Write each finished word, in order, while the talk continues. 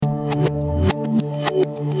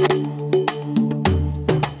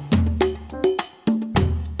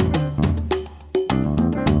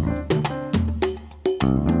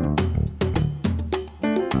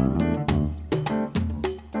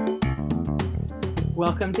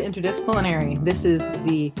Welcome to Interdisciplinary. This is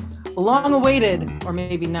the long-awaited, or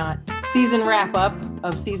maybe not, season wrap-up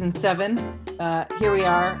of season 7. Here we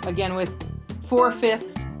are again with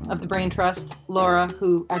 4/5 of the Brain Trust. Laura,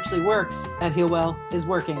 who actually works at Healwell, is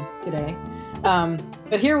working today.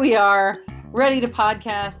 But here we are, ready to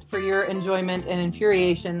podcast for your enjoyment and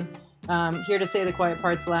infuriation. Here to say the quiet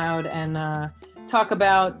parts loud and talk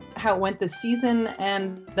about how it went this season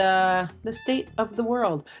and the state of the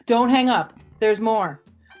world. Don't hang up. There's more.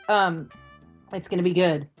 It's going to be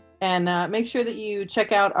good. And make sure that you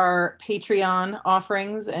check out our Patreon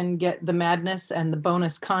offerings and get the madness and the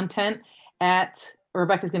bonus content at,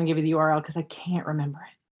 Rebecca's going to give you the URL because I can't remember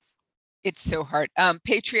it. It's so hard.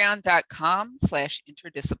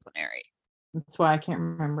 Patreon.com/interdisciplinary. That's why I can't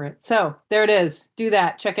remember it. So there it is. Do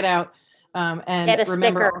that. Check it out. And get a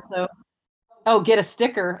remember sticker. Also, get a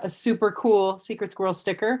sticker, a super cool Secret Squirrel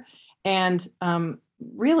sticker. And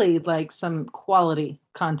really like some quality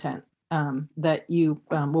content that you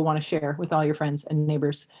will want to share with all your friends and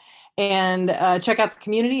neighbors. And check out the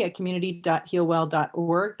community at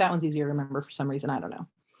community.healwell.org. That one's easier to remember for some reason. I don't know.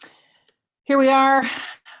 Here we are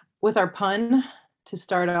with our pun to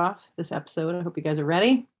start off this episode. I hope you guys are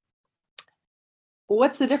ready.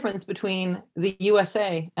 What's the difference between the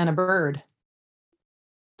USA and a bird?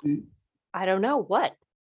 I don't know. What?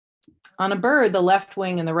 On a bird, the left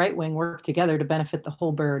wing and the right wing work together to benefit the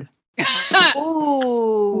whole bird.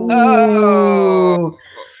 Ooh. Oh.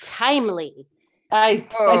 Timely. I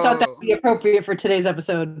thought that would be appropriate for today's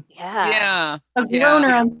episode. Yeah. A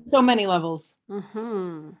groaner on so many levels.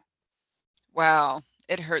 Mm-hmm. Wow.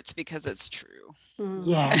 It hurts because it's true.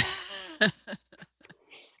 Yeah.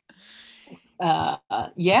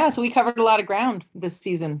 So we covered a lot of ground this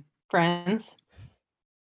season, friends.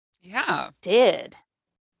 Yeah. Did.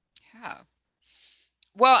 Yeah.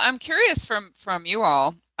 Well, I'm curious from you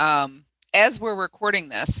all, as we're recording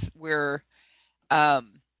this, we're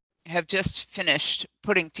have just finished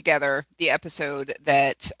putting together the episode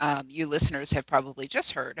that you listeners have probably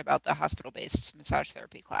just heard about the hospital-based massage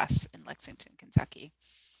therapy class in Lexington, Kentucky.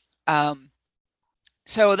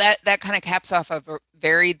 So that kind of caps off a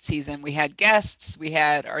varied season. We had guests, we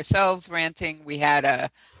had ourselves ranting, we had a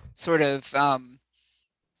sort of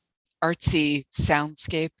artsy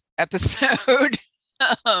soundscape episode.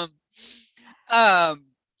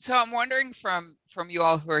 So I'm wondering from you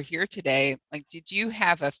all who are here today, like, did you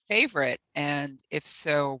have a favorite? And if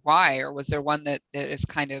so, why? Or was there one that is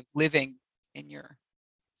kind of living in your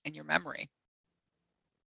memory?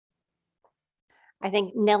 I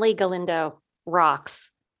think Nellie Galindo rocks.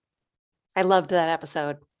 I loved that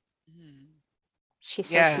episode. She's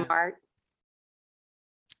so smart.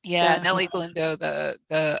 Yeah, Nellie Galindo, the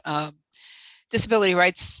disability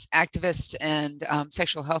rights activist and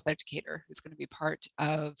sexual health educator, who's going to be part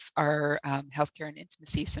of our Healthcare and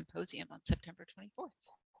Intimacy Symposium on September 24th.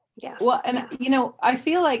 Yes. Well, and I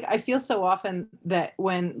feel so often that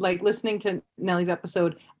when like listening to Nellie's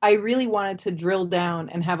episode, I really wanted to drill down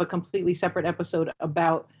and have a completely separate episode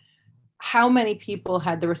about how many people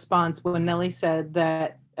had the response when Nellie said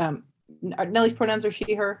that Nellie's pronouns are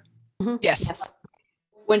she, her? Mm-hmm. Yes.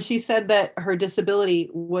 When she said that her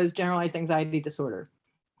disability was generalized anxiety disorder,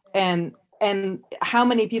 and how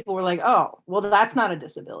many people were like, oh, well, that's not a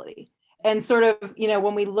disability. And sort of,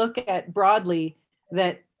 when we look at broadly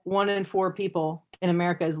that 1 in 4 people in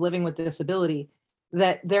America is living with disability,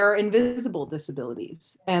 that there are invisible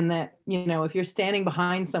disabilities. And that, if you're standing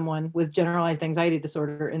behind someone with generalized anxiety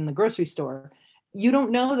disorder in the grocery store, you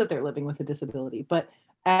don't know that they're living with a disability. But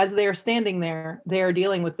as they're standing there, they are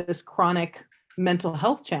dealing with this chronic mental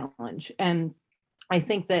health challenge. And I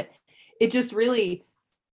think that it just really,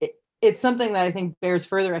 it's something that I think bears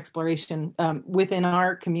further exploration within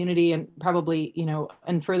our community and probably,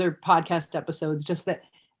 and further podcast episodes, just that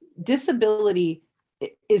disability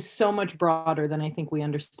is so much broader than I think we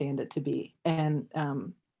understand it to be. And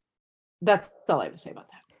that's all I have to say about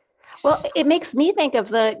that. Well, it makes me think of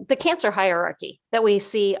the cancer hierarchy that we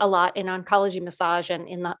see a lot in oncology massage and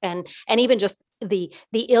even just the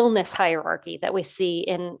illness hierarchy that we see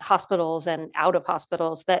in hospitals and out of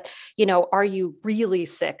hospitals. That, are you really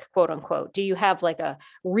sick, quote unquote? Do you have like a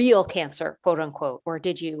real cancer, quote unquote, or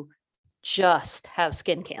did you just have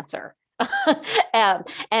skin cancer?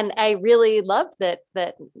 And I really love that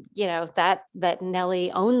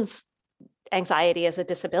Nellie owns anxiety as a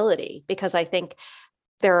disability, because I think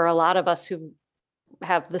there are a lot of us who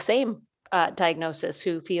have the same diagnosis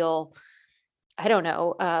who feel, I don't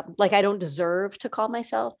know, like I don't deserve to call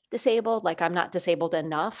myself disabled, like I'm not disabled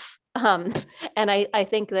enough. And I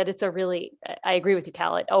think that it's I agree with you,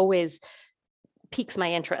 Cal, it always piques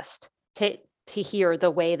my interest to hear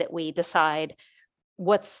the way that we decide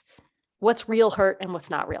what's real hurt and what's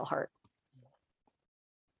not real hurt.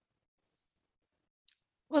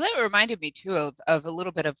 Well, that reminded me too of a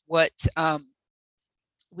little bit of what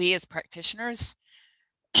we as practitioners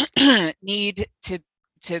need to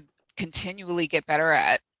continually get better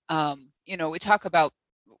at.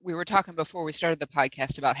 We were talking before we started the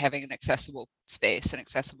podcast about having an accessible space, an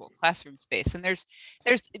accessible classroom space. And there's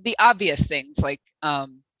the obvious things like,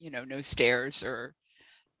 no stairs or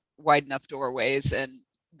wide enough doorways and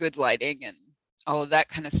good lighting and all of that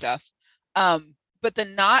kind of stuff. But the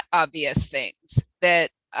not obvious things that,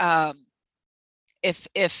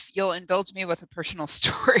 if you'll indulge me with a personal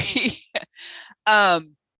story, I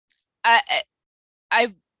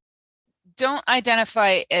don't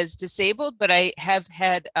identify as disabled, but I have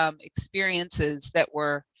had experiences that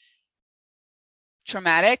were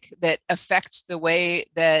traumatic that affect the way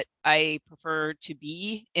that I prefer to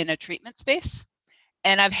be in a treatment space.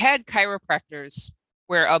 And I've had chiropractors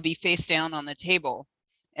where I'll be face down on the table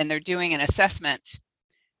and they're doing an assessment,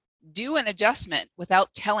 do an adjustment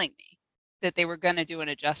without telling me that they were going to do an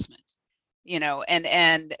adjustment,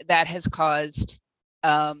 and that has caused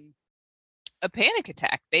a panic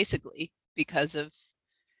attack basically because of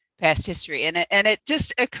past history. And it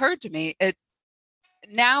just occurred to me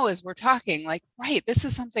now as we're talking, like, right, this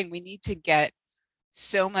is something we need to get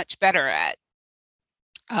so much better at.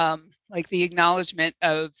 Like the acknowledgement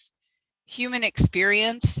of human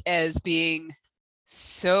experience as being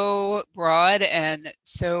so broad and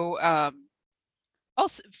so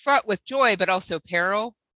also fraught with joy, but also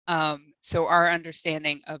peril. So our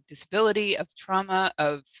understanding of disability, of trauma,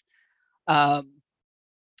 of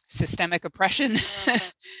systemic oppression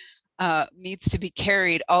needs to be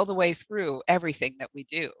carried all the way through everything that we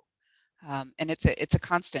do. And it's a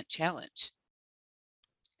constant challenge.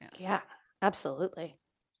 Yeah, absolutely.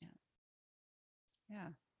 Yeah.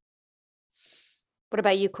 What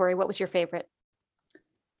about you, Corey? What was your favorite?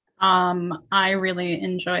 I really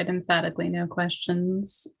enjoyed Emphatically No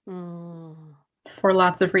Questions for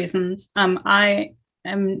lots of reasons. I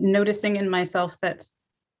am noticing in myself that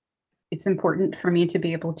it's important for me to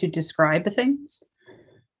be able to describe things.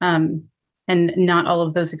 And not all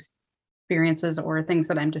of those experiences or things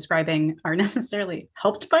that I'm describing are necessarily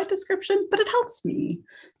helped by description, but it helps me.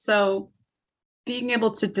 So being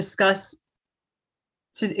able to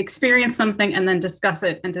experience something and then discuss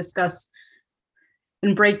it and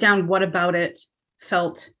break down what about it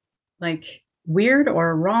felt like weird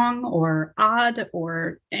or wrong or odd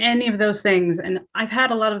or any of those things. And I've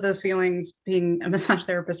had a lot of those feelings being a massage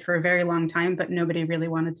therapist for a very long time, but nobody really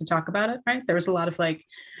wanted to talk about it, right? There was a lot of like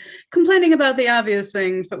complaining about the obvious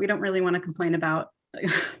things, but we don't really want to complain about,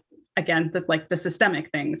 again, the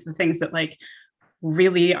systemic things, the things that like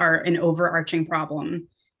really are an overarching problem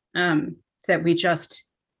that we just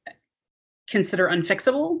consider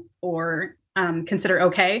unfixable or consider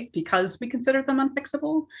okay because we consider them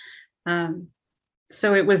unfixable.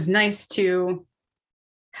 So it was nice to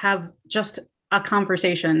have just a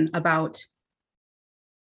conversation about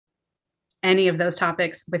any of those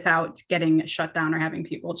topics without getting shut down or having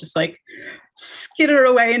people just like skitter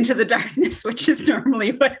away into the darkness, which is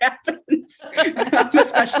normally what happens,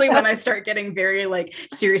 especially when I start getting very like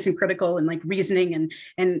serious and critical and like reasoning and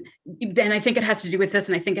then I think it has to do with this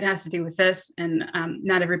and I think it has to do with this. And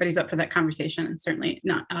not everybody's up for that conversation, and certainly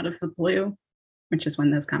not out of the blue, which is when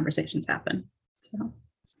those conversations happen.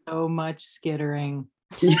 So much skittering.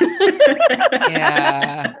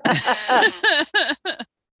 Yeah.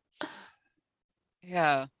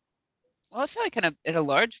 Yeah. Well, I feel like in a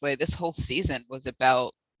large way, this whole season was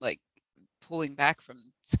about like pulling back from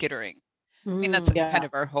skittering. I mean, that's kind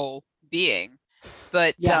of our whole being.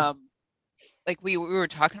 But like we were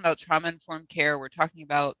talking about trauma-informed care. We're talking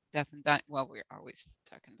about death and dying. Well, we're always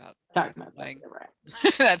talking about death and dying. Right.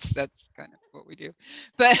 that's kind of what we do.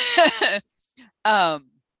 But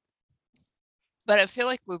but I feel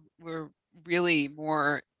like we're really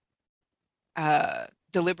more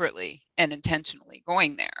deliberately and intentionally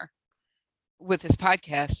going there with this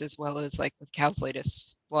podcast, as well as like with Cal's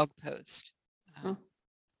latest blog post. I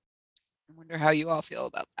wonder how you all feel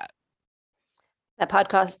about that. That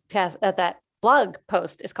podcast, that blog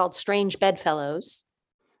post is called Strange Bedfellows.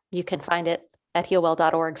 You can find it at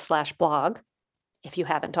healwell.org/blog. If you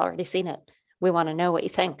haven't already seen it, we want to know what you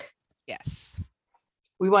think. Yes.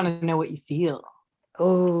 We want to know what you feel.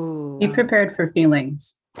 Oh, be prepared for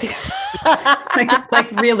feelings. Yes.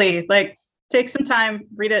 like really, like take some time,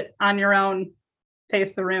 read it on your own,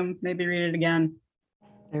 pace the room, maybe read it again.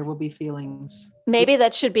 There will be feelings. Maybe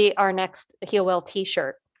that should be our next Heal Well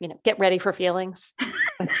t-shirt. Get ready for feelings.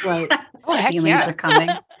 That's right. Oh, heck Feelings yeah. are coming.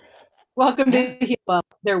 Welcome to Heal Up.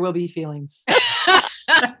 There will be feelings.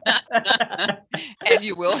 And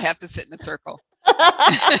you will have to sit in a circle.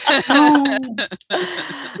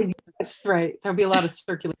 That's right. There'll be a lot of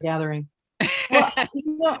circular gathering.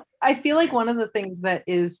 Well, I feel like one of the things that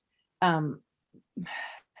is, it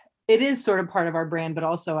is sort of part of our brand, but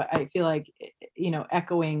also I feel like,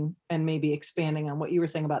 echoing and maybe expanding on what you were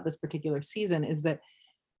saying about this particular season is that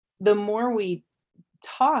the more we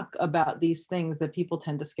talk about these things that people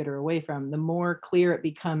tend to skitter away from, the more clear it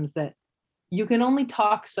becomes that you can only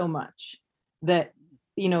talk so much, that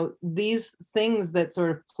these things that sort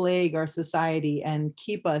of plague our society and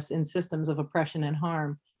keep us in systems of oppression and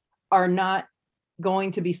harm are not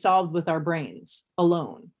going to be solved with our brains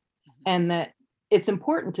alone. And that it's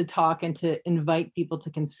important to talk and to invite people to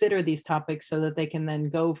consider these topics so that they can then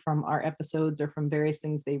go from our episodes or from various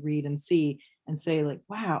things they read and see and say like,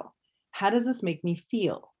 wow, how does this make me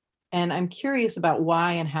feel? And I'm curious about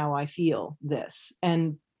why and how I feel this.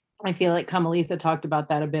 And I feel like Kamalitha talked about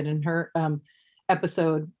that a bit in her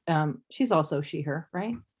episode. She's also she, her,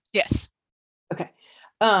 right? Yes. Okay.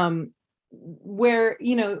 Where,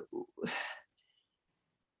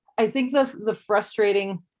 I think the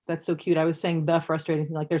frustrating, that's so cute. I was saying the frustrating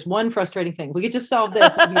thing, like there's one frustrating thing. We could just solve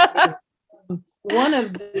this. One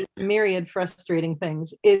of the myriad frustrating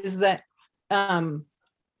things is that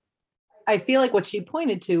I feel like what she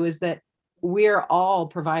pointed to is that we're all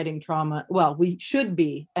providing trauma. Well, we should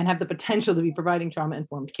be and have the potential to be providing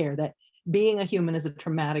trauma-informed care, that being a human is a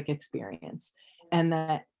traumatic experience. And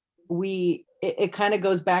that it kind of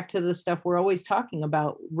goes back to the stuff we're always talking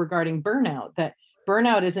about regarding burnout, that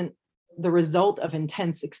burnout isn't the result of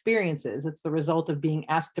intense experiences. It's the result of being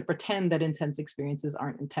asked to pretend that intense experiences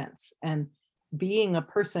aren't intense. And being a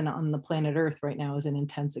person on the planet Earth right now is an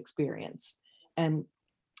intense experience. And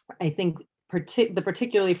I think the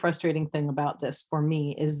particularly frustrating thing about this for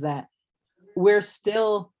me is that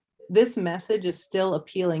this message is still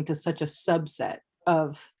appealing to such a subset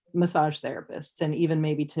of massage therapists and even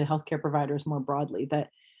maybe to healthcare providers more broadly, that,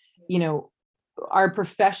 our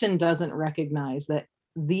profession doesn't recognize that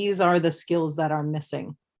these are the skills that are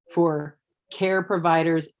missing for care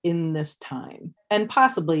providers in this time, and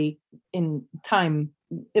possibly in time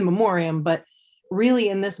immemorial, but really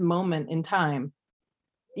in this moment in time.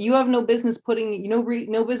 You have no business putting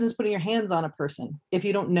your hands on a person if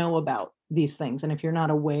you don't know about these things and if you're not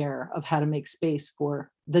aware of how to make space for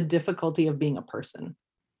the difficulty of being a person.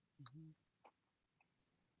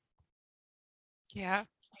 Yeah.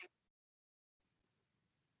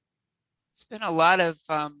 It's been a lot of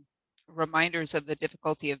reminders of the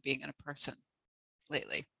difficulty of being a person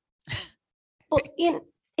lately. Well,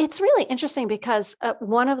 it's really interesting because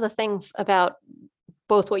one of the things about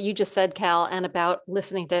both what you just said, Cal, and about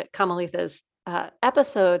listening to Kamalitha's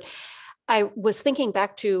episode, I was thinking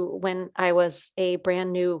back to when I was a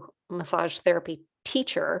brand new massage therapy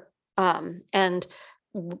teacher, and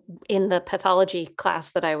in the pathology class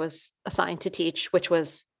that I was assigned to teach, which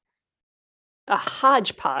was a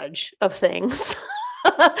hodgepodge of things.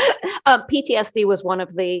 PTSD was one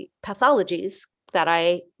of the pathologies that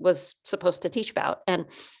I was supposed to teach about. And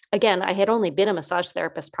again, I had only been a massage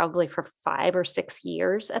therapist probably for 5 or 6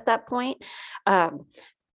 years at that point.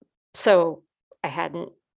 So I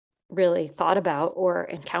hadn't really thought about or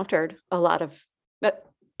encountered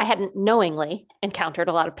I hadn't knowingly encountered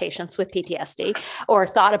a lot of patients with PTSD or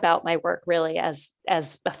thought about my work really as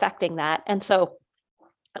affecting that. And so,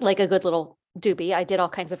 like a good little doobie, I did all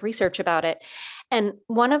kinds of research about it. And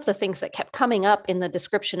one of the things that kept coming up in the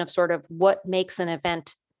description of sort of what makes an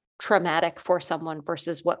event traumatic for someone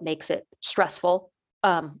versus what makes it stressful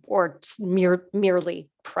or merely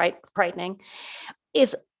frightening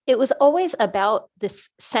is it was always about this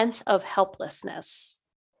sense of helplessness,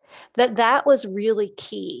 that was really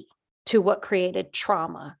key to what created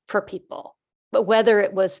trauma for people. But whether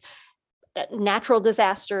it was natural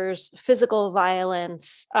disasters, physical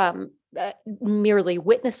violence, merely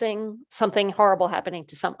witnessing something horrible happening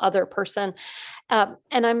to some other person. And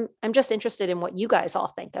I'm just interested in what you guys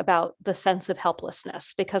all think about the sense of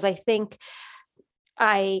helplessness, because I think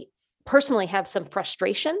I personally have some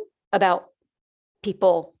frustration about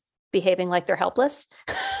people behaving like they're helpless.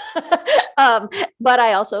 But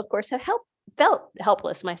I also, of course, have felt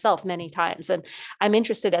helpless myself many times. And I'm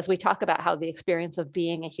interested as we talk about how the experience of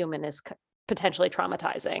being a human is potentially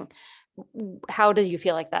traumatizing. How do you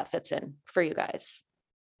feel like that fits in for you guys?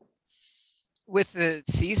 With the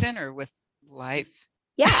season or with life?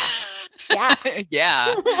 Yeah.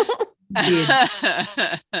 Yeah.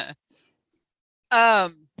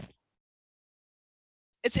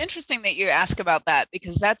 It's interesting that you ask about that,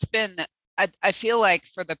 because that's been, I feel like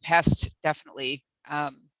for the past definitely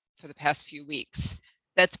for the past few weeks,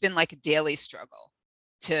 that's been like a daily struggle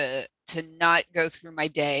to not go through my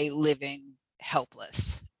day living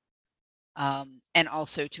helpless. And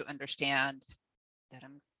also to understand that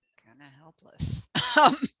I'm kind of helpless,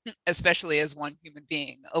 especially as one human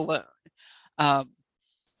being alone. I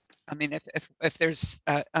mean, if there's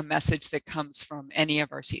a message that comes from any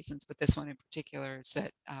of our seasons, but this one in particular, is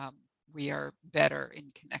that we are better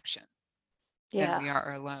in connection than we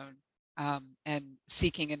are alone. And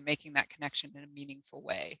seeking and making that connection in a meaningful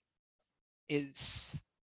way is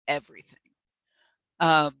everything.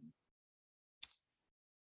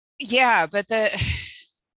 Yeah, but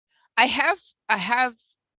I have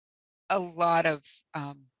a lot of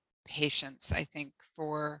patience, I think,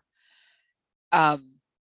 for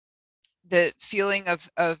the feeling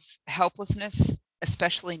of helplessness,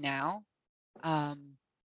 especially now,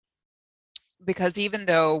 because even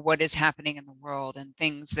though what is happening in the world and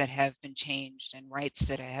things that have been changed and rights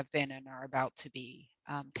that have been and are about to be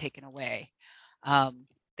taken away,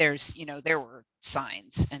 there were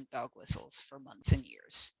signs and dog whistles for months and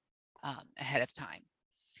years ahead of time.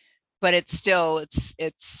 But it's still,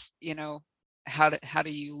 how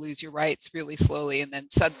do you lose your rights really slowly and then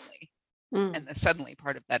suddenly? And the suddenly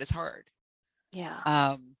part of that is hard.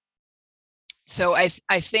 Yeah. So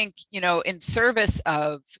I think, in service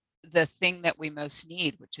of the thing that we most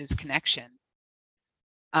need, which is connection,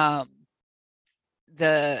 a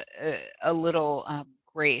little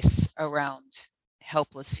grace around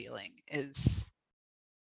helpless feeling is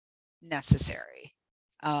necessary.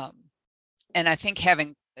 And I think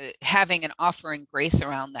having and offering grace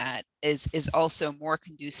around that is also more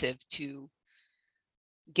conducive to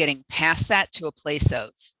getting past that to a place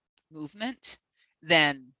of movement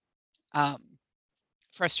than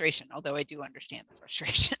frustration, although I do understand the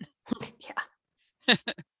frustration. Yeah.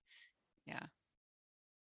 Yeah.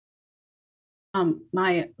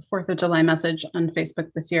 My 4th of July message on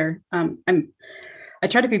Facebook this year, I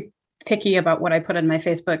try to be picky about what I put on my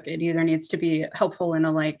Facebook. It either needs to be helpful in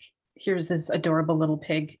a like, here's this adorable little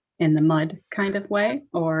pig in the mud kind of way,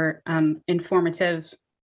 or informative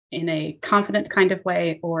in a confident kind of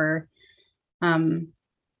way, or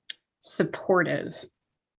supportive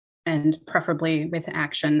and preferably with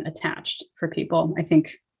action attached for people. I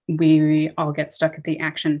think we all get stuck at the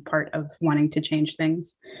action part of wanting to change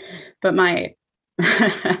things. But my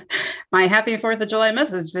my happy 4th of July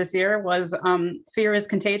message this year was fear is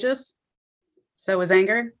contagious. So is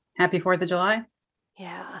anger. Happy 4th of July.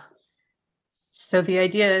 Yeah. So the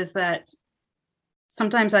idea is that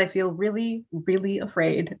sometimes I feel really, really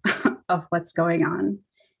afraid of what's going on.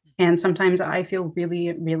 And sometimes I feel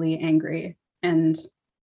really, really angry. And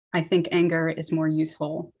I think anger is more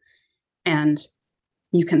useful. And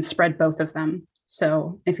you can spread both of them.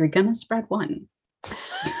 So if you're going to spread one,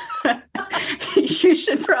 you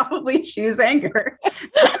should probably choose anger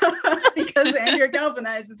because anger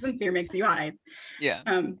galvanizes and fear makes you hide.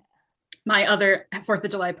 Yeah. My other 4th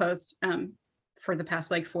of July post for the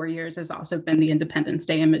past 4 years has also been the Independence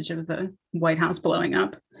Day image of the White House blowing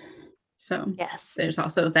up. So yes, there's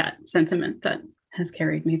also that sentiment that has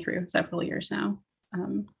carried me through several years now.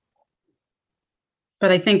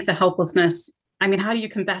 But I think the helplessness, how do you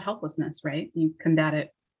combat helplessness, right? You combat it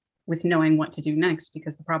with knowing what to do next,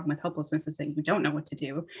 because the problem with helplessness is that you don't know what to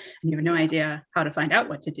do and you have no idea how to find out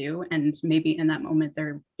what to do. And maybe in that moment,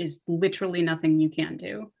 there is literally nothing you can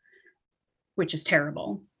do, which is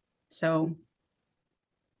terrible. So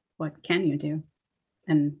what can you do?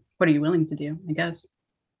 And what are you willing to do, I guess?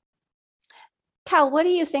 Cal, what do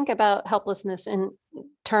you think about helplessness in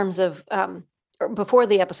terms of, before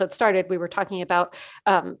the episode started, we were talking about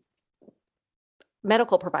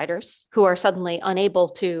medical providers who are suddenly unable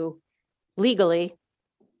to legally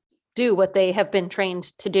do what they have been trained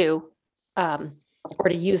to do, or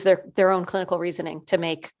to use their own clinical reasoning to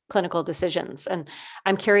make clinical decisions. And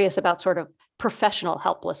I'm curious about sort of professional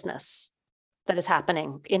helplessness that is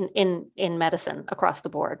happening in medicine across the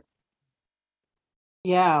board.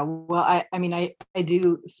 Yeah, well, I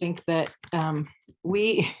do think that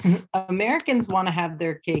we Americans want to have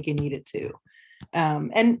their cake and eat it too.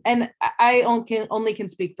 And I only can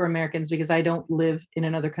speak for Americans because I don't live in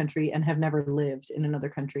another country and have never lived in another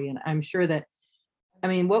country. And I'm sure that,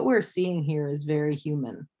 what we're seeing here is very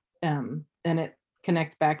human. And it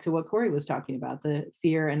connects back to what Corey was talking about, the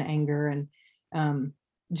fear and anger and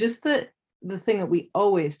just the thing that we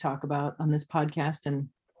always talk about on this podcast and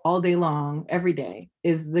all day long, every day,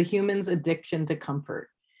 is the human's addiction to comfort.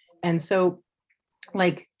 And so,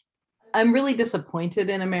 I'm really disappointed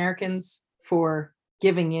in Americans for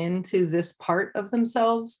giving in to this part of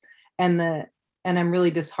themselves, and I'm really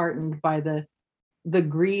disheartened by the the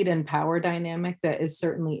greed and power dynamic that is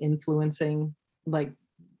certainly influencing like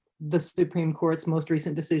the Supreme Court's most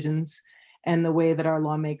recent decisions and the way that our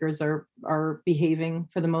lawmakers are behaving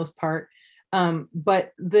for the most part.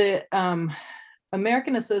 But the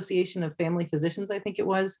American Association of Family Physicians, I think it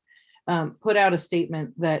was, put out a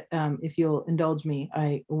statement that, if you'll indulge me,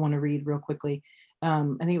 I want to read real quickly. I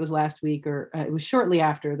think it was last week, or it was shortly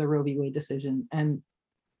after the Roe v. Wade decision. And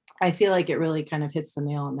I feel like it really kind of hits the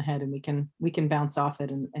nail on the head, and we can bounce off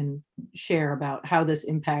it and share about how this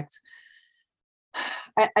impacts.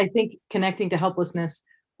 I think connecting to helplessness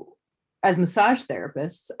as massage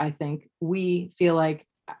therapists, I think we feel like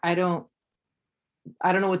I don't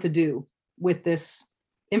know what to do with this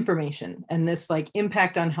information and this like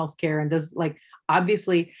impact on healthcare. And does like,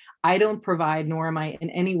 obviously I don't provide, nor am I in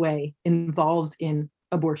any way involved in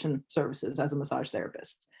abortion services as a massage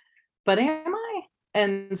therapist, but am I?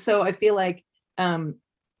 And so I feel like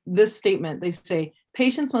this statement, they say,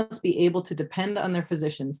 patients must be able to depend on their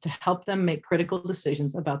physicians to help them make critical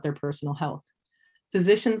decisions about their personal health.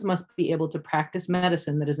 Physicians must be able to practice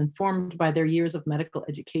medicine that is informed by their years of medical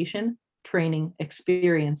education, training,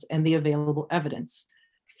 experience, and the available evidence,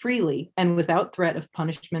 freely and without threat of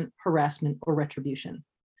punishment, harassment, or retribution.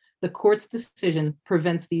 The court's decision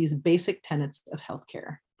prevents these basic tenets of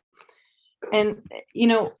healthcare. And, you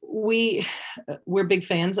know, we're big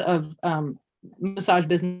fans of Massage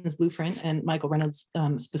Business Blueprint and Michael Reynolds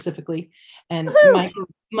specifically. And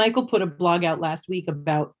Michael put a blog out last week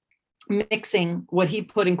about mixing what he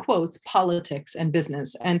put in quotes, politics and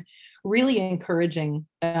business, and really encouraging,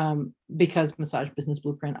 because Massage Business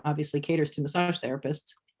Blueprint obviously caters to massage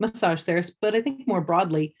therapists, but I think more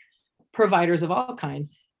broadly, providers of all kind,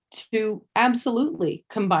 to absolutely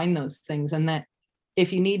combine those things. And that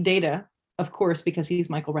if you need data, of course, because he's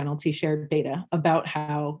Michael Reynolds, he shared data about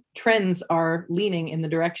how trends are leaning in the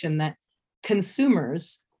direction that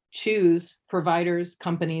consumers choose providers,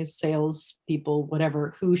 companies, sales people,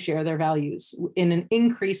 whatever, who share their values in an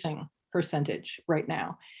increasing percentage right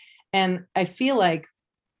now. And I feel like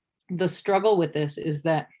the struggle with this is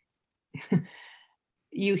that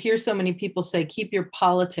you hear so many people say, keep your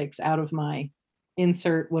politics out of my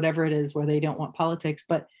insert, whatever it is, where they don't want politics,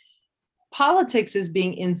 but politics is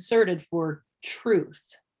being inserted for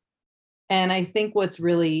truth. And I think what's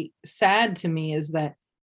really sad to me is that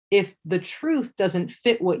if the truth doesn't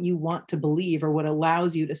fit what you want to believe or what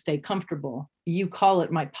allows you to stay comfortable, you call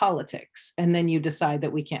it my politics, and then you decide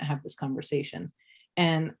that we can't have this conversation.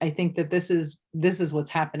 And I think that this is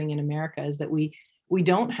what's happening in America, is that we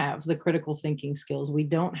don't have the critical thinking skills. We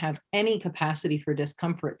don't have any capacity for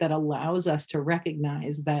discomfort that allows us to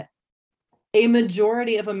recognize that a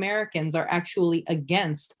majority of Americans are actually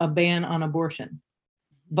against a ban on abortion.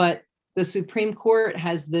 But the Supreme Court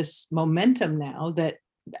has this momentum now that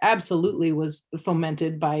absolutely was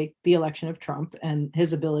fomented by the election of Trump and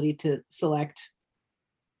his ability to select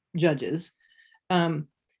judges. And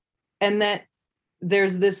that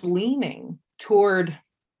there's this leaning toward,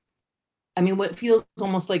 I mean, what feels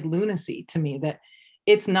almost like lunacy to me, that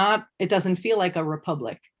it doesn't feel like a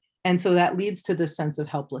republic. And so that leads to this sense of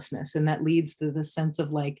helplessness. And that leads to the sense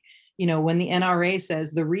of like, you know, when the NRA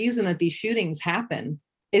says the reason that these shootings happen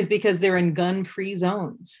is because they're in gun-free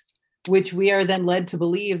zones, which we are then led to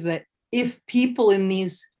believe that if people in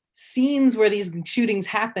these scenes where these shootings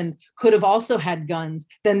happened could have also had guns,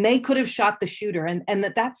 then they could have shot the shooter, and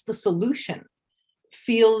that's the solution.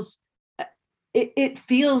 It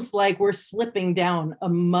feels like we're slipping down a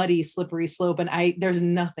muddy, slippery slope, and there's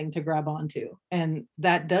nothing to grab onto. And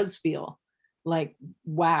that does feel like,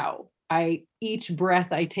 wow, each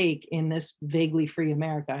breath I take in this vaguely free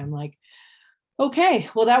America, I'm like, okay,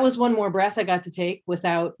 well, that was one more breath I got to take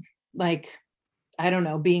without, like, I don't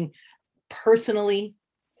know, being personally,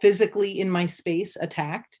 physically in my space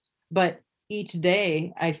attacked. But each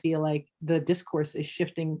day I feel like the discourse is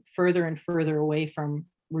shifting further and further away from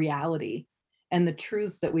reality and the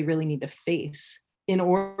truths that we really need to face in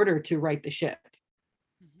order to right the ship.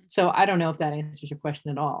 Mm-hmm. So I don't know if that answers your question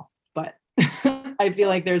at all, but I feel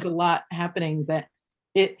like there's a lot happening that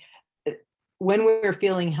when we're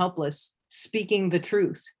feeling helpless, speaking the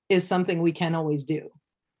truth is something we can always do.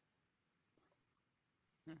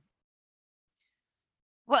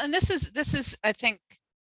 Well, and this is, I think,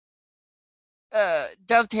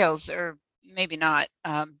 dovetails, or maybe not.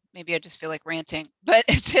 Maybe I just feel like ranting, but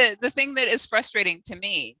the thing that is frustrating to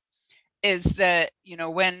me is that, you know,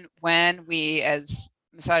 when we as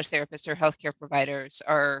massage therapists or healthcare providers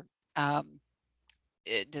are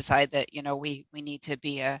decide that, you know, we need to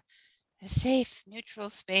be a safe, neutral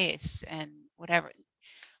space and whatever,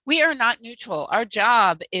 we are not neutral. Our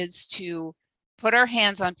job is to put our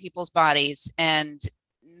hands on people's bodies and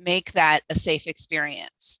make that a safe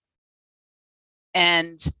experience.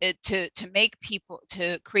 And to make people,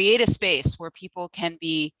 to create a space where people can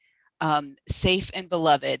be safe and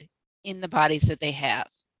beloved in the bodies that they have.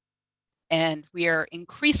 And we are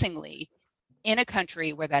increasingly in a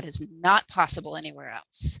country where that is not possible anywhere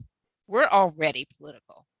else. We're already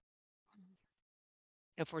political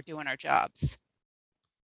if we're doing our jobs.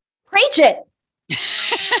 Preach it.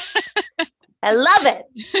 I love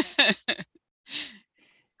it.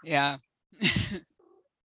 Yeah.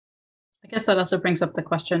 I guess that also brings up the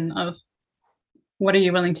question of what are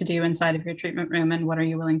you willing to do inside of your treatment room, and what are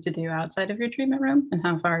you willing to do outside of your treatment room, and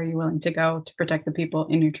how far are you willing to go to protect the people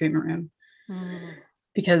in your treatment room?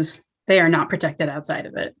 Because they are not protected outside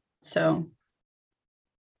of it. So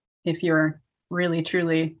if you're really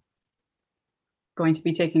truly going to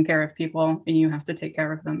be taking care of people, you have to take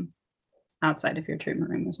care of them outside of your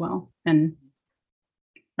treatment room as well. And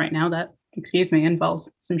right now that, excuse me,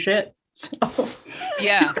 involves some shit. So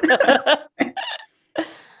Yeah.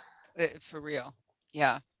 For real.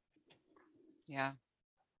 Yeah. Yeah.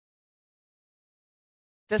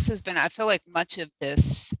 This has been, I feel like much of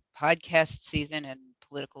this podcast season and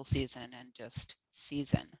political season and just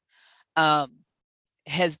season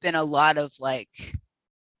has been a lot of like,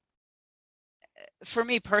 for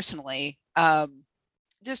me personally,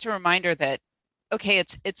 just a reminder that, okay,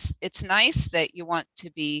 it's nice that you want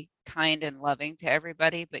to be kind and loving to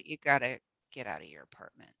everybody, but you gotta get out of your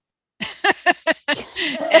apartment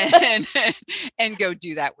and go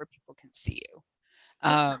do that where people can see you.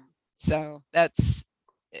 So that's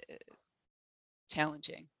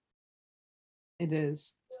challenging. It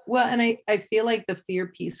is. Well, and I feel like the fear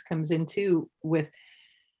piece comes into with,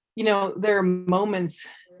 you know, there are moments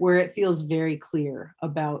where it feels very clear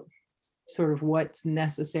about sort of what's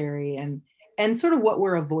necessary and sort of what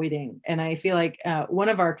we're avoiding. And I feel like one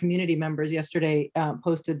of our community members yesterday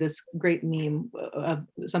posted this great meme of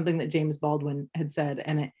something that James Baldwin had said,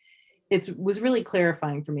 and it was really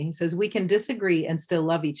clarifying for me. He says, "We can disagree and still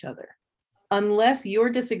love each other, unless your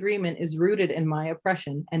disagreement is rooted in my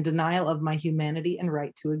oppression and denial of my humanity and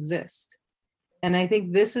right to exist." And I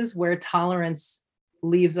think this is where tolerance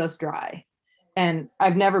leaves us dry. And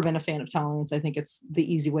I've never been a fan of tolerance. I think it's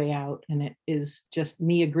the easy way out. And it is just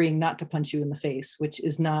me agreeing not to punch you in the face, which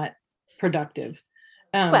is not productive.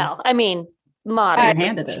 Well, I mean, modern.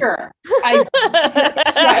 hand it is. Sure. Right.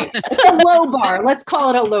 It's a low bar. Let's call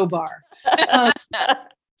it a low bar.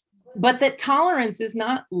 But that tolerance is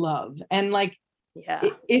not love. And like, Yeah.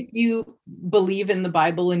 if you believe in the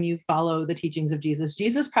Bible and you follow the teachings of Jesus,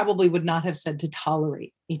 Jesus probably would not have said to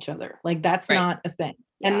tolerate each other. Like that's Right. not a thing.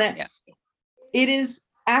 Yeah. And that Yeah. it is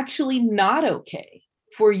actually not okay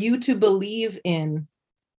for you to believe in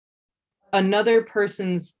another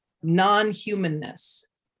person's non-humanness.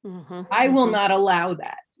 Mhm, I will mhm. not allow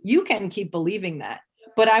that. You can keep believing that,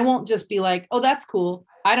 but I won't just be like, oh, that's cool.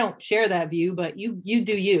 I don't share that view, but you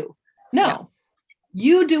do you. No, Yeah.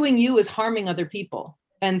 you doing you is harming other people.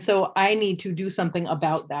 And so I need to do something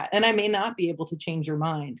about that. And I may not be able to change your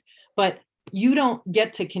mind, but you don't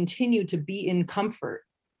get to continue to be in comfort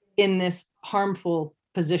in this harmful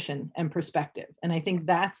position and perspective. And I think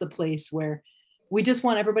that's the place where we just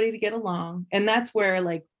want everybody to get along. And that's where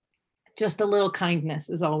like just a little kindness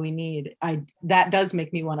is all we need. That does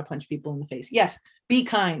make me want to punch people in the face. Yes, be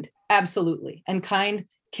kind. Absolutely. And kind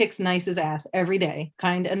kicks nice's ass every day.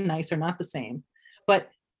 Kind and nice are not the same. But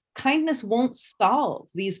kindness won't solve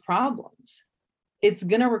these problems. It's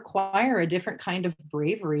going to require a different kind of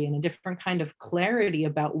bravery and a different kind of clarity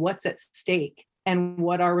about what's at stake and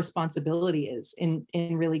what our responsibility is in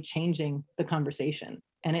really changing the conversation.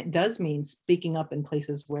 And it does mean speaking up in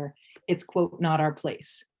places where it's, quote, not our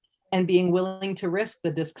place, and being willing to risk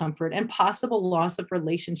the discomfort and possible loss of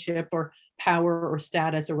relationship or power or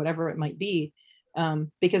status or whatever it might be.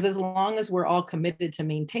 Because as long as we're all committed to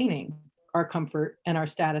maintaining our comfort and our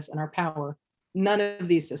status and our power, none of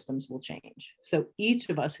these systems will change. So each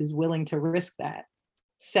of us who's willing to risk that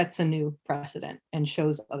sets a new precedent and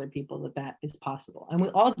shows other people that that is possible. And we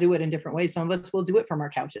all do it in different ways. Some of us will do it from our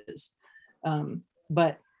couches.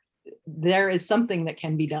 But there is something that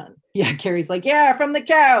can be done. Yeah, Carrie's like, yeah, from the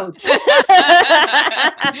couch. With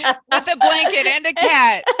a blanket and a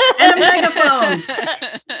cat. And a megaphone.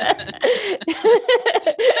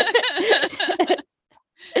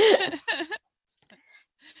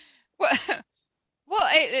 Well,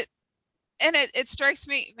 it strikes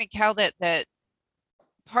me, Cal, that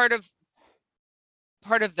part of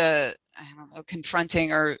the, I don't know,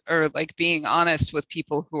 confronting or like being honest with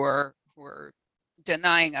people who are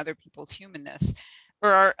denying other people's humanness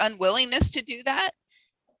or our unwillingness to do that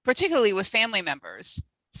particularly with family members,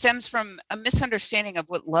 stems from a misunderstanding of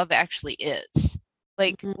what love actually is.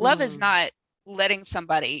 Like, love is not letting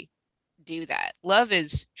somebody do that. Love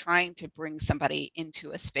is trying to bring somebody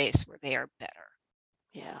into a space where they are better.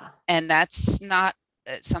 Yeah. And that's not,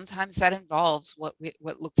 sometimes that involves what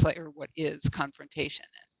looks like, or what is confrontation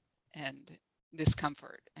and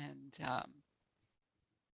discomfort and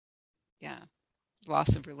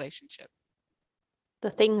loss of relationship.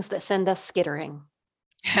 The things that send us skittering.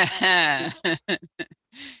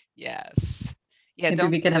 Yes. Yeah. Maybe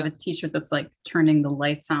we could have a t-shirt that's like turning the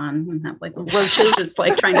lights on and have like Roaches. just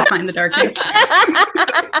like trying to find the darkness.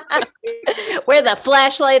 Wear the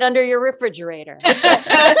flashlight under your refrigerator.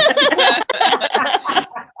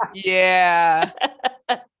 Yeah.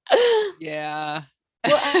 Yeah.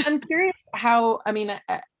 Well, I'm curious how, I mean,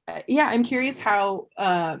 I'm curious how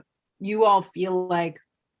you all feel like,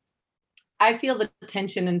 I feel the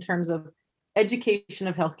tension in terms of education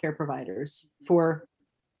of healthcare providers for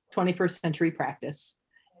 21st century practice.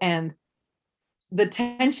 And the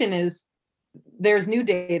tension is there's new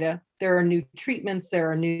data, there are new treatments,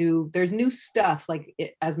 there's new stuff. Like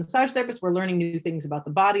as massage therapists, we're learning new things about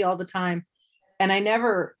the body all the time. And I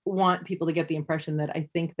never want people to get the impression that I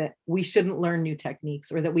think that we shouldn't learn new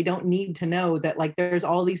techniques, or that we don't need to know that like there's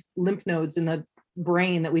all these lymph nodes in the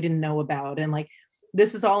brain that we didn't know about. And like,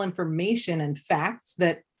 this is all information and facts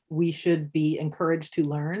that we should be encouraged to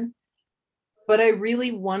learn. But I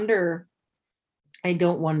really wonder, I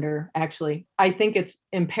think it's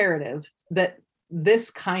imperative that this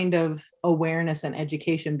kind of awareness and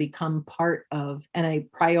education become part of, and a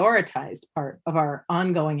prioritized part of, our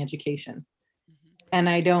ongoing education. And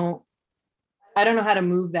I don't know how to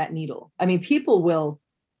move that needle. I mean, people will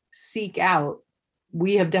seek out,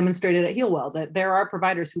 we have demonstrated at HealWell that there are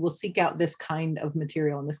providers who will seek out this kind of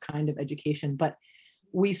material and this kind of education, but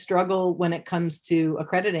we struggle when it comes to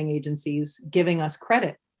accrediting agencies giving us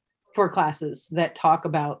credit for classes that talk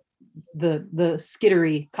about the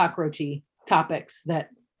skittery, cockroachy topics that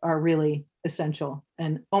are really essential.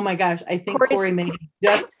 And oh my gosh, I think Corey may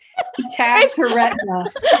just tagged her retina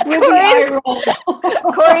with the eye roll.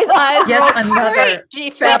 Corey's eyes. Yet another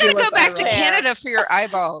You gotta go back to eye roll. Canada for your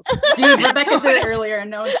eyeballs. Dude, Rebecca did it earlier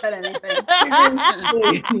and no one said anything.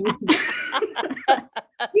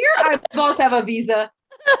 Your eyeballs have a visa.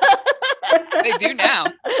 They do now.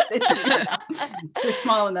 They're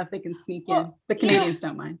small enough they can sneak in. The Canadians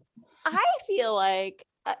don't mind. I feel like,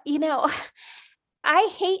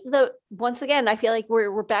 I hate once again, I feel like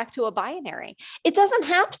we're back to a binary. It doesn't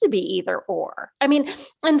have to be either or. I mean,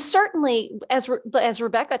 and certainly as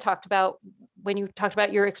Rebecca talked about, when you talked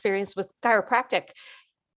about your experience with chiropractic,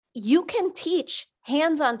 you can teach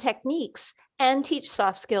hands-on techniques and teach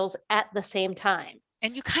soft skills at the same time.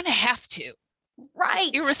 And you kind of have to. Right.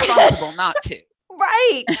 Irresponsible not to.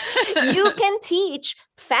 Right. You can teach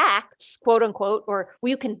facts, quote unquote, or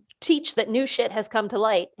you can teach that new shit has come to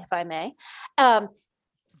light, if I may, and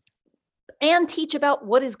teach about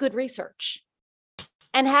what is good research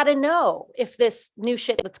and how to know if this new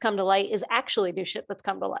shit that's come to light is actually new shit that's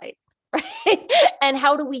come to light. Right. And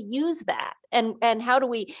how do we use that? And how do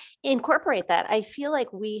we incorporate that? I feel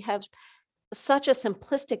like we have such a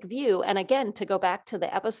simplistic view. And again, to go back to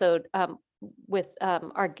the episode, with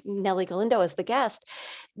our Nellie Galindo as the guest,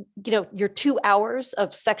 your 2 hours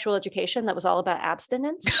of sexual education that was all about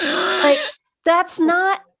abstinence, like that's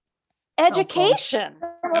not education.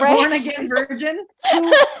 A Right? born again virgin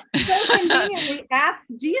who so conveniently asked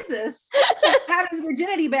Jesus to have his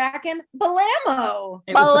virginity back in Balamo.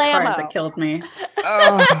 It was the Balamo. part that killed me.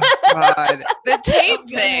 Oh God. The tape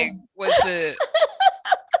thing was the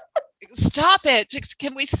stop it.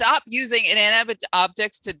 Can we stop using inanimate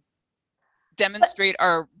objects to demonstrate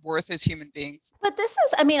our worth as human beings? But this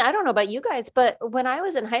is, I mean, I don't know about you guys, but when I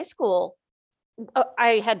was in high school,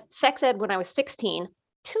 I had sex ed when I was 16,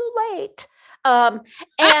 too late. And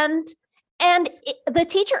the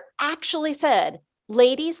teacher actually said,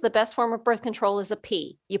 ladies, the best form of birth control is a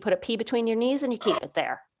pee. You put a pee between your knees and you keep it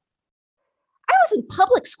there. I was in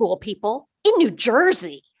public school, people, in New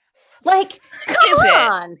Jersey. Like, come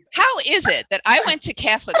on. How is it that I went to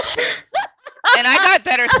Catholic school and I got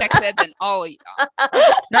better sex ed than all of y'all?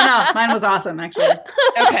 No, mine was awesome, actually.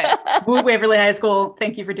 Okay. Woo, Waverly High School,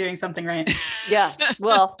 thank you for doing something right. Yeah.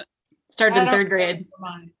 Well, Started I in don't third grade.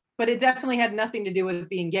 But it definitely had nothing to do with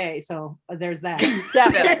being gay. So there's that.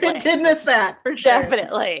 definitely. Did miss that, for sure.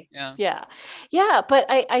 Definitely. Yeah. Yeah. But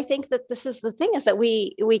I think that this is the thing, is that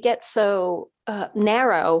we get so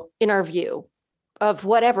narrow in our view of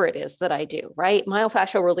whatever it is that I do, right?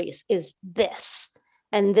 Myofascial release is this.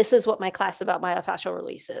 And this is what my class about myofascial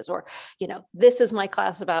release is, or, this is my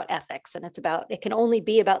class about ethics, and it can only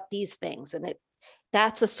be about these things. And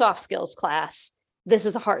that's a soft skills class. This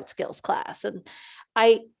is a hard skills class. And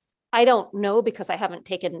I don't know, because I haven't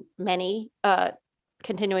taken many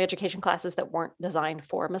continuing education classes that weren't designed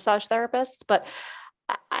for massage therapists, but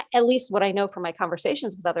at least what I know from my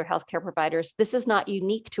conversations with other healthcare providers, this is not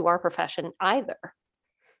unique to our profession either,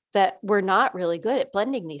 that we're not really good at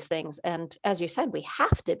blending these things. And as you said, we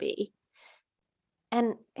have to be.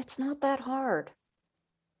 And it's not that hard.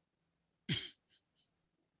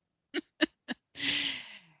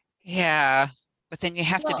 Yeah. But then you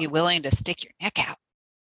have to be willing to stick your neck out.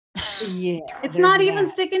 Yeah. It's not there's even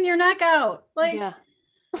that. sticking your neck out. Like, Yeah.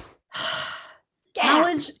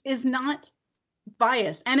 knowledge is not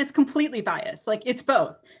bias, and it's completely biased. Like, it's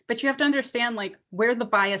both, but you have to understand like where the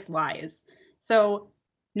bias lies. So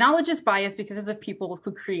knowledge is biased because of the people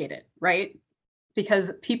who create it, right?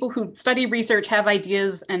 Because people who study research have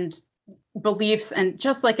ideas and beliefs, and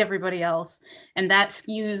just like everybody else, and that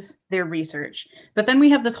skews their research. But then we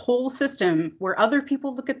have this whole system where other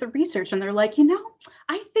people look at the research and they're like,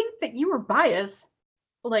 I think that your bias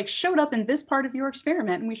like showed up in this part of your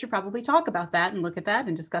experiment, and we should probably talk about that and look at that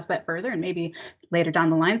and discuss that further, and maybe later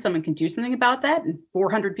down the line someone can do something about that, and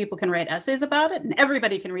 400 people can write essays about it, and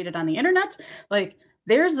everybody can read it on the internet. Like,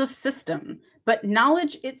 there's a system, but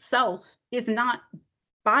knowledge itself is not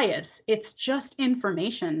bias. It's just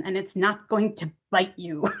information, and it's not going to bite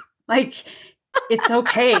you. Like, it's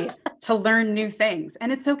okay to learn new things,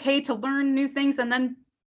 and it's okay to learn new things and then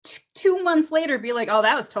 2 months later be like, oh,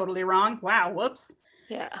 that was totally wrong. Wow, whoops.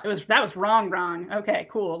 Yeah. That was wrong. Okay,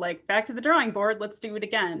 cool. Like, back to the drawing board. Let's do it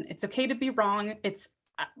again. It's okay to be wrong. It's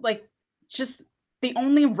like, just the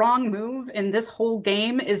only wrong move in this whole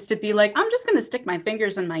game is to be like, I'm just going to stick my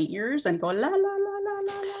fingers in my ears and go la, la, la, la,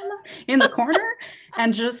 la, la, la in the corner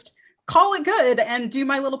and just call it good and do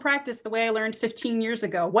my little practice the way I learned 15 years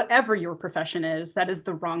ago. Whatever your profession is, that is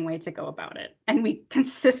the wrong way to go about it. And we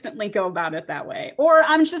consistently go about it that way. Or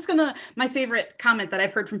I'm just gonna, my favorite comment that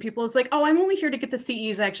I've heard from people is like, oh, I'm only here to get the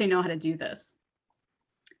CEs I actually know how to do this.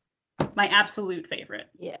 My absolute favorite.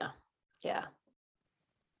 Yeah. Yeah.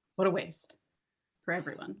 What a waste for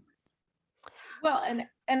everyone. Well,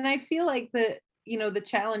 and I feel like the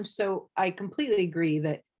challenge, so I completely agree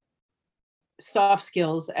that soft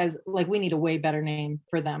skills, as like, we need a way better name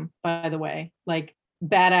for them, by the way, like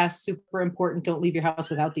badass, super important, don't leave your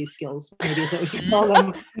house without these skills, maybe is what we should call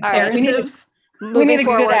them. All right. we need a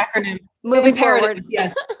good acronym. Moving forward.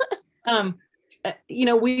 Yes.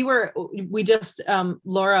 We just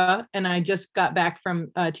Laura and I just got back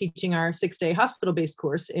from teaching our 6-day hospital-based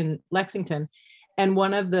course in Lexington. And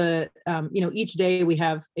one of the, each day we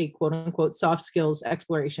have a quote unquote soft skills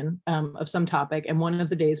exploration of some topic. And one of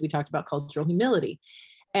the days we talked about cultural humility.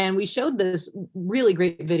 And we showed this really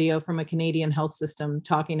great video from a Canadian health system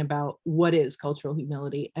talking about what is cultural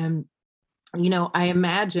humility. And, I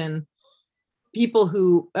imagine people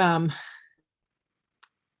who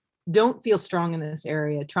don't feel strong in this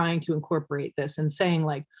area trying to incorporate this and saying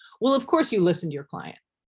like, well, of course you listen to your client.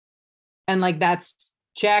 And like, that's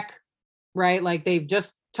check. Right? Like, they've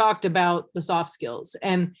just talked about the soft skills.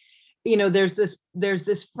 And, there's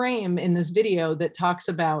this frame in this video that talks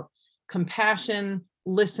about compassion,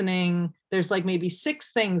 listening. There's like maybe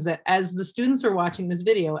 6 things that, as the students were watching this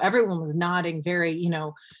video, everyone was nodding very,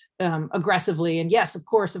 aggressively. And yes, of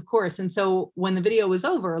course. And so when the video was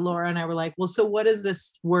over, Laura and I were like, well, so what does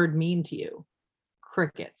this word mean to you?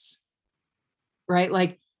 Crickets, right?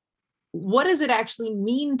 Like, what does it actually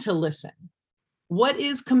mean to listen? What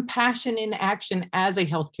is compassion in action as a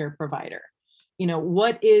healthcare provider?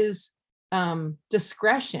 What is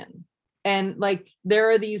discretion? And like, there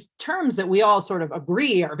are these terms that we all sort of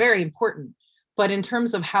agree are very important, but in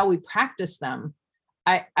terms of how we practice them,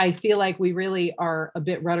 I feel like we really are a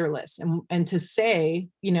bit rudderless. And to say,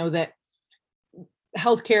 that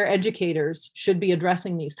healthcare educators should be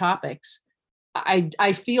addressing these topics,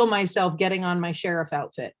 I feel myself getting on my sheriff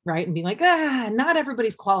outfit, right? And being like, not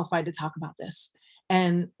everybody's qualified to talk about this.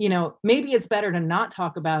 And, maybe it's better to not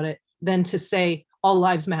talk about it than to say all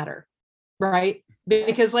lives matter, right?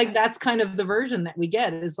 Because like, that's kind of the version that we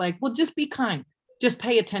get is like, well, just be kind, just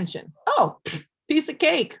pay attention. Oh, piece of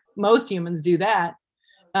cake. Most humans do that.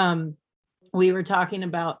 We were talking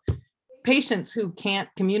about patients who can't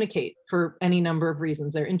communicate for any number of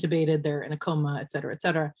reasons. They're intubated, they're in a coma, et cetera, et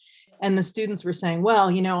cetera. And the students were saying, well,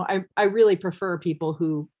 I really prefer people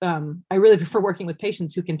who, I really prefer working with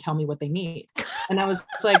patients who can tell me what they need. And I was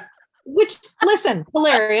like, listen,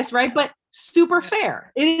 hilarious, right? But super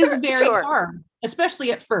fair. It is very hard,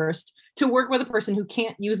 especially at first, to work with a person who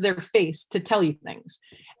can't use their face to tell you things.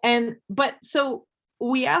 But so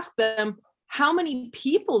we ask them, how many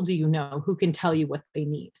people do you know who can tell you what they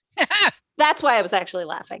need? That's why I was actually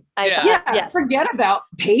laughing. Yes. Forget about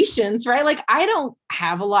patients, right? Like, I don't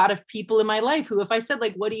have a lot of people in my life who, if I said,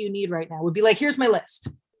 like, what do you need right now, would be like, here's my list.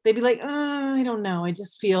 They'd be like, I don't know. I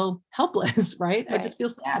just feel helpless, right? I just feel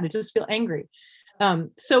sad. I just feel angry.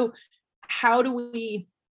 So how do we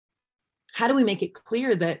make it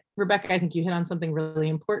clear that, Rebecca, I think you hit on something really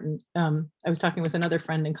important. I was talking with another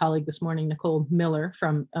friend and colleague this morning, Nicole Miller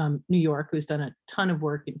from New York, who's done a ton of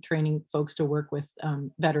work in training folks to work with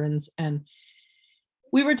veterans. And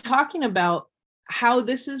we were talking about how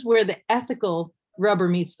this is where the ethical rubber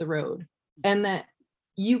meets the road, and that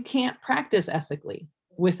you can't practice ethically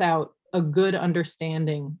without a good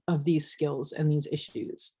understanding of these skills and these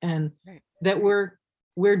issues, and that we're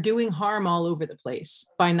doing harm all over the place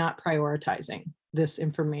by not prioritizing this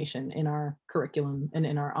information in our curriculum and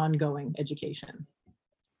in our ongoing education.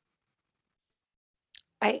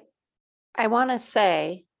 I want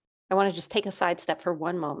to just take a sidestep for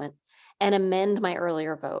one moment and amend my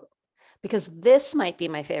earlier vote, because this might be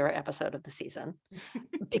my favorite episode of the season,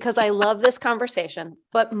 because I love this conversation,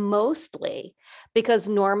 but mostly because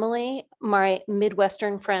normally my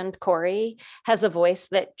Midwestern friend Corey has a voice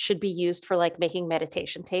that should be used for like making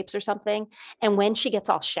meditation tapes or something. And when she gets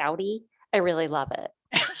all shouty, I really love it.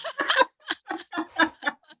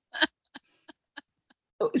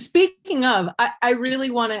 Speaking of, I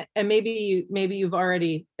really want to, and maybe you've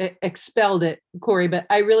already expelled it, Corey, but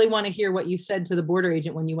I really want to hear what you said to the border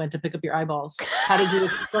agent when you went to pick up your eyeballs. How did you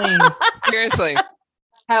explain Seriously,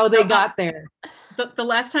 how they got there? The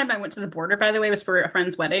last time I went to the border, by the way, was for a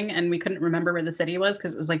friend's wedding, and we couldn't remember where the city was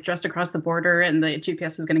because it was like just across the border, and the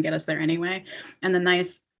GPS was going to get us there anyway. And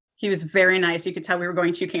he was very nice. You could tell we were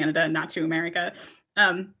going to Canada, not to America.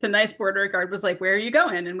 The nice border guard was like, "Where are you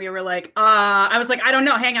going?" And we were like, I was like, "I don't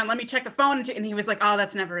know. Hang on, let me check the phone." And he was like, "Oh,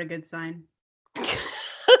 that's never a good sign."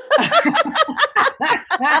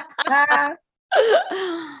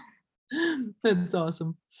 That's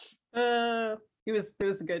awesome. It was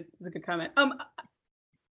a good comment.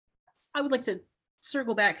 I would like to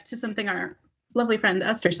circle back to something our lovely friend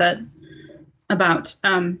Esther said about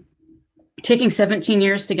taking 17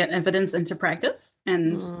 years to get evidence into practice,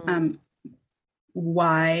 and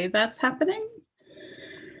why that's happening.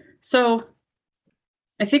 So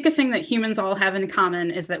I think the thing that humans all have in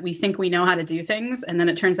common is that we think we know how to do things, and then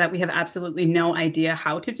it turns out we have absolutely no idea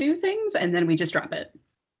how to do things, and then we just drop it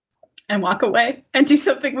and walk away and do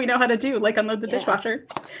something we know how to do, like unload the dishwasher.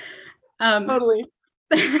 Totally.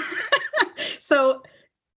 So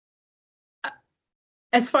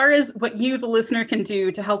as far as what you, the listener, can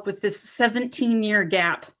do to help with this 17-year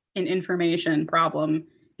gap in information problem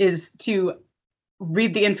is to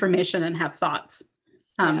read the information and have thoughts.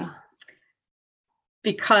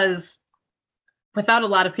 Because without a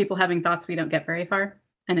lot of people having thoughts, we don't get very far,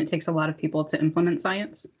 and it takes a lot of people to implement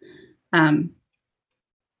science.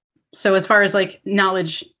 So as far as like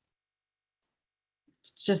knowledge,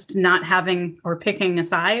 just not having or picking a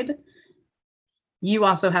side, you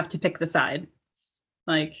also have to pick the side.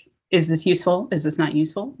 Like, is this useful? Is this not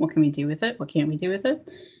useful? What can we do with it? What can't we do with it?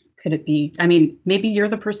 Could it be, maybe you're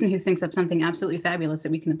the person who thinks of something absolutely fabulous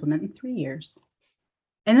that we can implement in 3 years.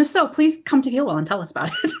 And if so, please come to Healwell and tell us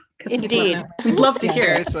about it. Indeed. We'd love to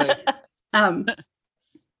hear it. seriously.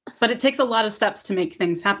 But it takes a lot of steps to make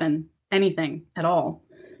things happen, anything at all.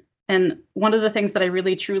 And one of the things that I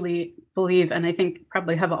really, truly believe, and I think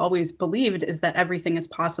probably have always believed, is that everything is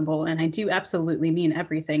possible. And I do absolutely mean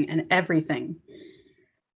everything, and everything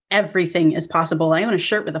is possible. I own a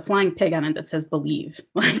shirt with a flying pig on it that says "Believe."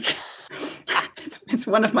 Like, it's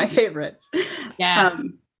one of my favorites. Yes.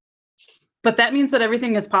 But that means that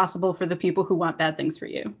everything is possible for the people who want bad things for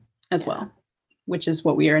you as well, which is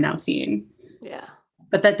what we are now seeing. Yeah.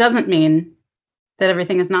 But that doesn't mean that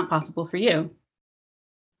everything is not possible for you,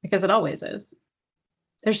 because it always is.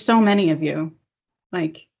 There's so many of you.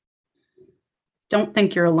 Like, don't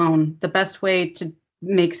think you're alone. The best way to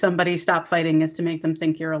make somebody stop fighting is to make them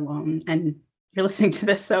think you're alone. And you're listening to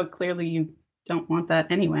this, so clearly you don't want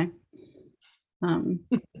that anyway.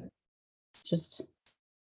 Just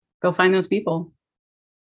go find those people.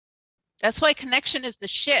 That's why connection is the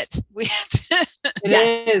shit. We have to.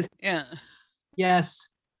 It is. Yeah. Yes.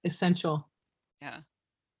 Essential. Yeah.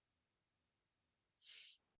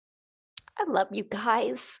 I love you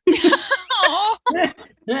guys. Aw,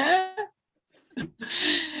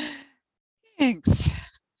 thanks.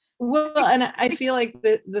 Well, and I feel like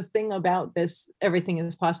the thing about this, everything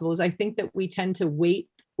is possible, is I think that we tend to wait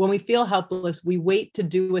when we feel helpless. We wait to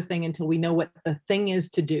do a thing until we know what the thing is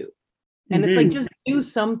to do. And it's like, Mhm. just do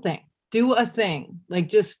something, do a thing, like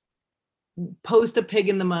just post a pig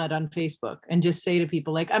in the mud on Facebook and just say to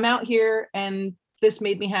people like, I'm out here and this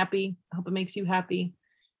made me happy. I hope it makes you happy.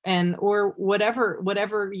 And, or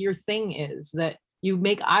whatever your thing is, that you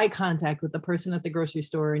make eye contact with the person at the grocery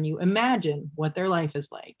store and you imagine what their life is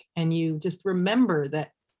like. And you just remember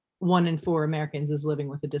that 1 in 4 Americans is living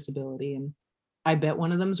with a disability. And I bet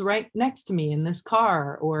one of them's right next to me in this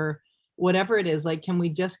car, or whatever it is. Like, can we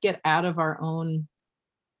just get out of our own,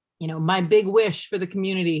 my big wish for the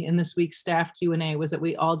community in this week's staff Q&A was that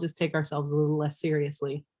we all just take ourselves a little less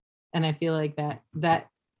seriously. And I feel like that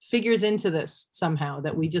figures into this somehow,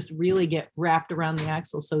 that we just really get wrapped around the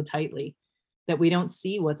axle so tightly that we don't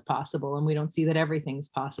see what's possible, and we don't see that everything's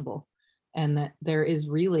possible, and that there is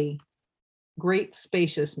really great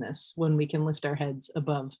spaciousness when we can lift our heads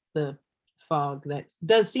above the fog that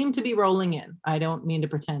does seem to be rolling in. I don't mean to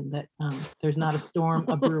pretend that there's not a storm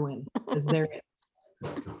a brewing, because there is.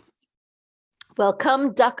 Well,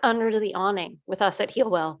 come duck under the awning with us at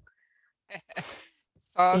Healwell.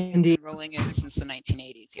 Fog has Indeed. been rolling in since the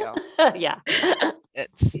 1980s, yo. Yeah.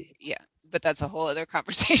 But that's a whole other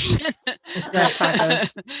conversation.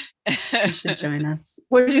 tacos. You should join us.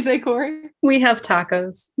 What did you say, Corey? We have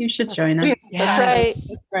tacos. You should join us. That's right.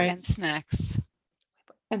 That's right. And snacks.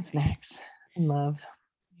 And snacks and love.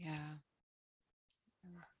 Yeah.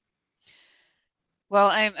 Well,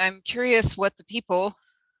 I'm curious what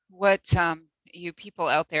you people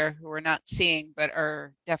out there who are not seeing but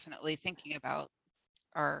are definitely thinking about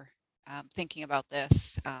are thinking about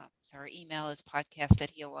this. So our email is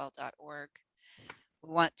podcast@healwell.org. We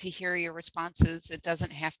want to hear your responses. It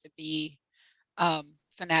doesn't have to be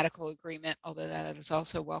fanatical agreement, although that is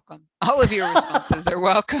also welcome. All of your responses are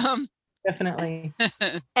welcome. Definitely.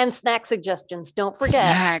 And snack suggestions. Don't forget,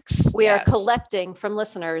 Snacks. we are yes. collecting from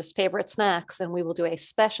listeners' favorite snacks, and we will do a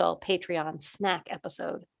special Patreon snack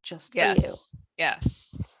episode just for you. Yes.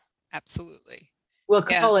 Yes. Absolutely. We'll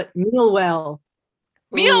call it Mealwell.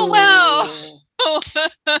 Meal well.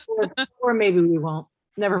 Or maybe we won't.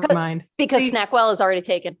 Never mind. Because See- Snackwell is already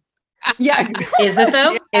taken. Yeah, exactly. Is it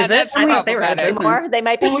though? Yeah, Is it? that's I thought they were out of problematic. business. Or they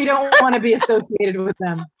might be. We don't want to be associated with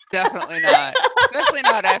them. Definitely not. Especially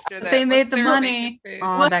not after that. They made Wasn't the there a money. maintenance phase?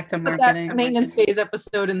 Oh, back to Put that marketing. maintenance phase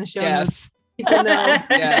episode in the show notes. Yes. People know.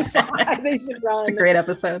 Yes. They should run. It's a great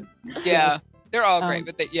episode. Yeah. They're all great, Um,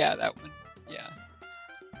 but that one. Yeah.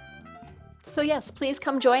 So yes, please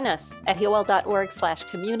come join us at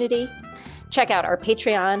healwell.org/community. Check out our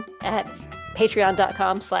Patreon at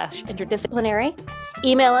patreon.com/interdisciplinary.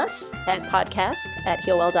 Email us at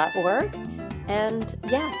podcast@healwell.org. And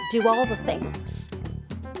do all the things.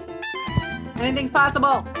 Anything's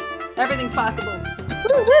possible. Everything's possible.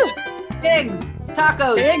 Woo woo! Pigs,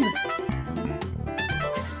 tacos. Pigs.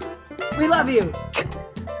 We love you.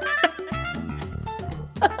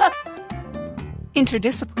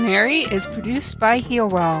 Interdisciplinary is produced by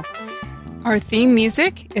Healwell. Our theme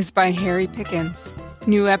music is by Harry Pickens.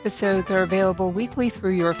 New episodes are available weekly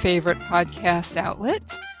through your favorite podcast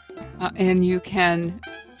outlet. And you can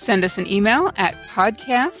send us an email at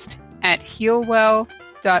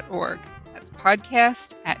podcast@healwell.org. That's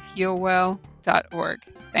podcast@healwell.org.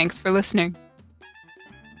 Thanks for listening.